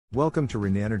Welcome to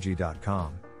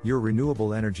ReneEnergy.com, your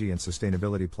renewable energy and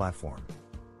sustainability platform.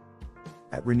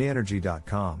 At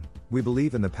ReneEnergy.com, we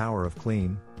believe in the power of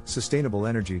clean, sustainable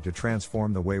energy to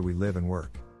transform the way we live and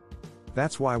work.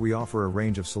 That's why we offer a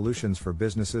range of solutions for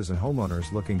businesses and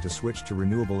homeowners looking to switch to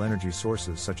renewable energy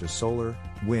sources such as solar,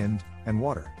 wind, and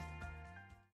water.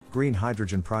 Green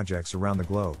hydrogen projects around the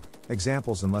globe,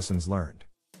 examples and lessons learned.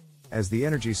 As the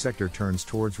energy sector turns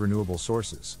towards renewable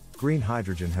sources, green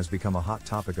hydrogen has become a hot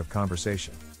topic of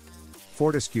conversation.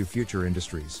 Fortescue Future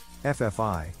Industries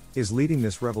FFI is leading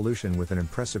this revolution with an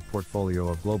impressive portfolio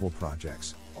of global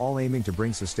projects, all aiming to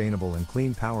bring sustainable and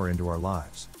clean power into our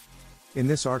lives. In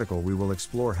this article, we will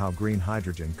explore how green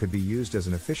hydrogen could be used as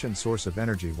an efficient source of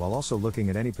energy while also looking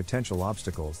at any potential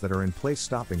obstacles that are in place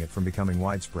stopping it from becoming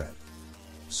widespread.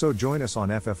 So join us on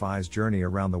FFI's journey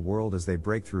around the world as they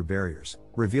break through barriers,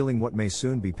 revealing what may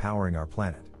soon be powering our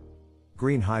planet.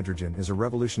 Green hydrogen is a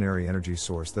revolutionary energy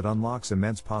source that unlocks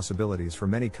immense possibilities for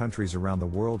many countries around the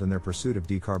world in their pursuit of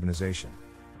decarbonization.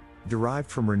 Derived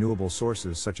from renewable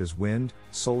sources such as wind,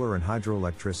 solar and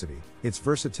hydroelectricity, its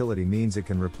versatility means it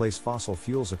can replace fossil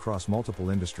fuels across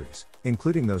multiple industries,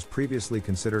 including those previously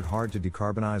considered hard to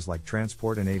decarbonize like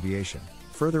transport and aviation,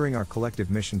 furthering our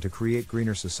collective mission to create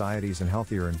greener societies and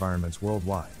healthier environments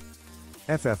worldwide.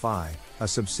 FFI, a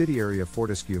subsidiary of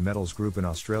Fortescue Metals Group in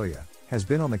Australia, has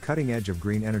been on the cutting edge of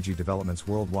green energy developments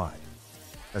worldwide.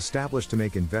 Established to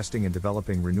make investing and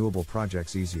developing renewable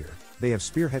projects easier, they have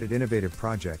spearheaded innovative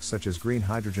projects such as green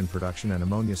hydrogen production and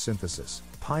ammonia synthesis,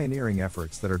 pioneering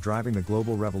efforts that are driving the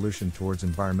global revolution towards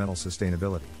environmental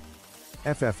sustainability.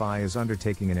 FFI is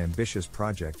undertaking an ambitious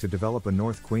project to develop a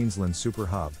North Queensland super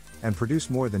hub and produce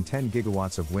more than 10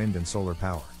 gigawatts of wind and solar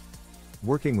power.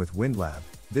 Working with WindLab,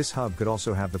 this hub could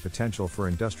also have the potential for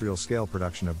industrial-scale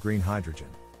production of green hydrogen.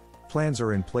 Plans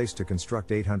are in place to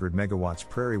construct 800 megawatts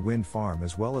Prairie Wind Farm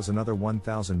as well as another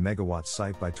 1,000 megawatts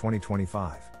site by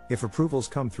 2025, if approvals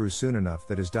come through soon enough.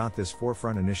 That is. This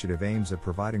forefront initiative aims at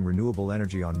providing renewable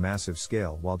energy on massive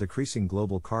scale while decreasing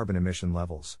global carbon emission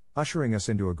levels, ushering us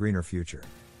into a greener future.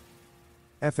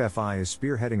 FFI is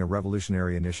spearheading a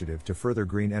revolutionary initiative to further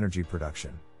green energy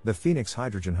production, the Phoenix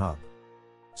Hydrogen Hub.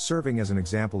 Serving as an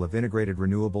example of integrated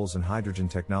renewables and hydrogen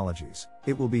technologies,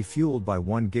 it will be fueled by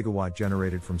 1 gigawatt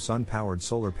generated from sun-powered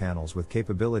solar panels with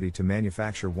capability to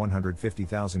manufacture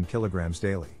 150,000 kilograms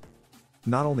daily.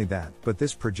 Not only that, but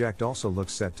this project also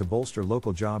looks set to bolster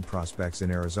local job prospects in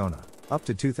Arizona. Up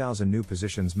to 2,000 new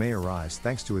positions may arise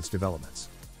thanks to its developments.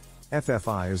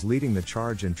 FFI is leading the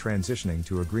charge in transitioning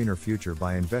to a greener future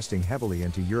by investing heavily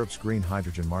into Europe's green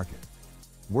hydrogen market.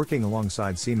 Working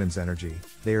alongside Siemens Energy,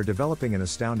 they are developing an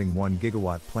astounding 1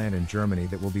 gigawatt plant in Germany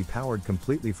that will be powered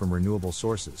completely from renewable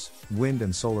sources, wind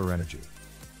and solar energy.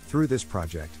 Through this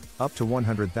project, up to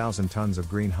 100,000 tons of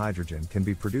green hydrogen can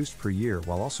be produced per year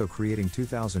while also creating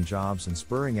 2,000 jobs and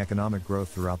spurring economic growth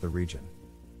throughout the region.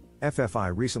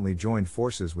 FFI recently joined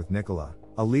forces with Nikola,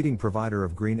 a leading provider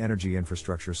of green energy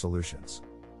infrastructure solutions.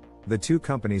 The two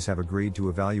companies have agreed to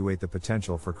evaluate the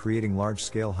potential for creating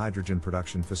large-scale hydrogen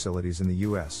production facilities in the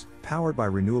US, powered by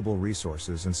renewable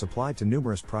resources and supplied to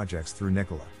numerous projects through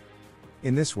Nikola.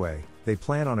 In this way, they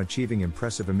plan on achieving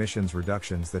impressive emissions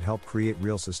reductions that help create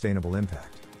real sustainable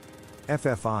impact.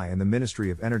 FFI and the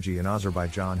Ministry of Energy in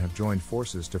Azerbaijan have joined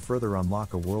forces to further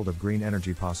unlock a world of green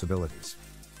energy possibilities.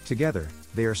 Together,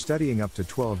 they are studying up to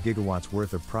 12 gigawatts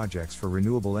worth of projects for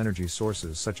renewable energy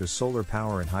sources such as solar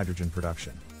power and hydrogen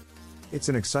production. It's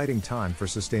an exciting time for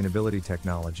sustainability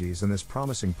technologies, and this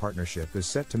promising partnership is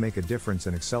set to make a difference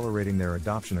in accelerating their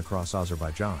adoption across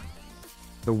Azerbaijan.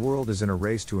 The world is in a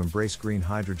race to embrace green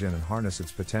hydrogen and harness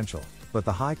its potential, but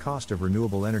the high cost of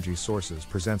renewable energy sources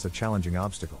presents a challenging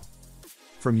obstacle.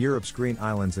 From Europe's Green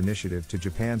Islands initiative to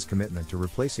Japan's commitment to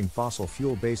replacing fossil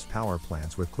fuel-based power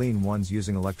plants with clean ones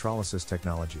using electrolysis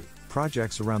technology,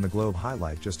 projects around the globe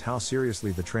highlight just how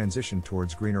seriously the transition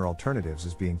towards greener alternatives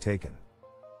is being taken.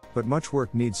 But much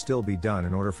work needs still be done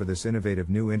in order for this innovative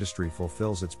new industry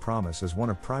fulfills its promise as one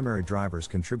of primary drivers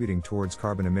contributing towards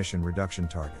carbon emission reduction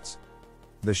targets.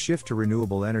 The shift to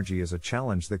renewable energy is a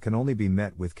challenge that can only be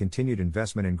met with continued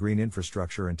investment in green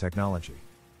infrastructure and technology.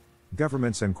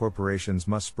 Governments and corporations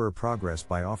must spur progress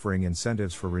by offering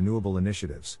incentives for renewable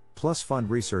initiatives, plus fund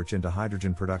research into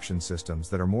hydrogen production systems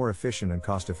that are more efficient and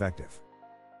cost-effective.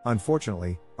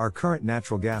 Unfortunately, our current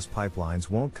natural gas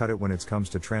pipelines won't cut it when it comes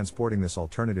to transporting this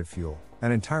alternative fuel.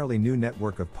 An entirely new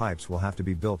network of pipes will have to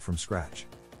be built from scratch.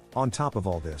 On top of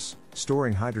all this,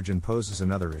 storing hydrogen poses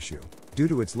another issue. Due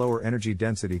to its lower energy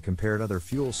density compared to other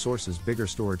fuel sources, bigger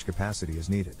storage capacity is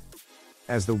needed.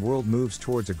 As the world moves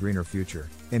towards a greener future,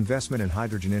 investment in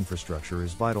hydrogen infrastructure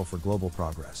is vital for global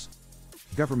progress.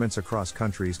 Governments across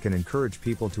countries can encourage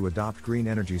people to adopt green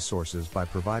energy sources by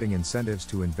providing incentives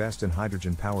to invest in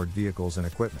hydrogen-powered vehicles and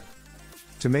equipment.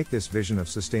 To make this vision of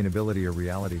sustainability a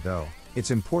reality, though,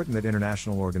 it's important that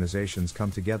international organizations come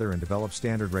together and develop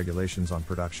standard regulations on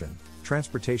production,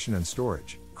 transportation and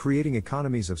storage. Creating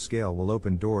economies of scale will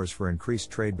open doors for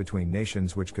increased trade between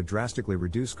nations, which could drastically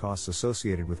reduce costs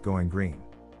associated with going green.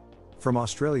 From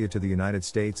Australia to the United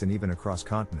States and even across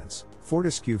continents,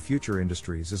 Fortescue Future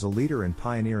Industries is a leader in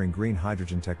pioneering green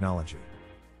hydrogen technology.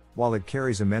 While it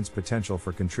carries immense potential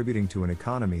for contributing to an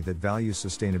economy that values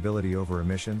sustainability over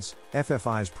emissions,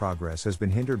 FFI's progress has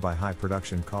been hindered by high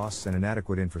production costs and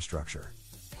inadequate infrastructure.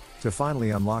 To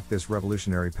finally unlock this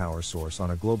revolutionary power source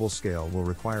on a global scale will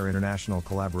require international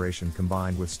collaboration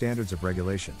combined with standards of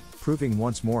regulation, proving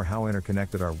once more how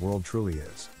interconnected our world truly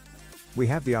is. We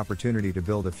have the opportunity to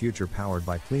build a future powered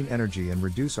by clean energy and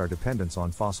reduce our dependence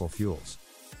on fossil fuels.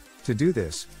 To do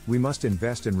this, we must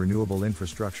invest in renewable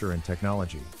infrastructure and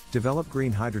technology, develop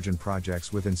green hydrogen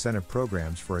projects with incentive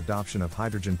programs for adoption of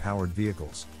hydrogen-powered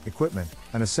vehicles, equipment,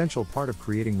 an essential part of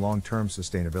creating long-term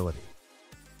sustainability.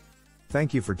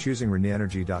 Thank you for choosing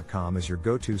ReneEnergy.com as your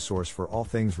go-to source for all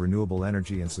things renewable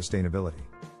energy and sustainability.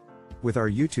 With our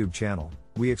YouTube channel,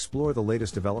 we explore the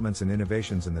latest developments and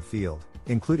innovations in the field,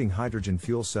 including hydrogen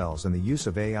fuel cells and the use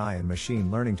of AI and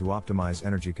machine learning to optimize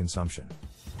energy consumption.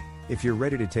 If you're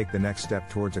ready to take the next step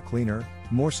towards a cleaner,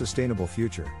 more sustainable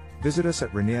future, visit us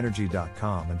at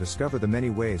ReneEnergy.com and discover the many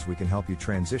ways we can help you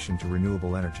transition to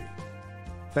renewable energy.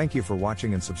 Thank you for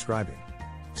watching and subscribing.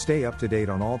 Stay up to date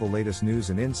on all the latest news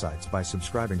and insights by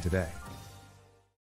subscribing today.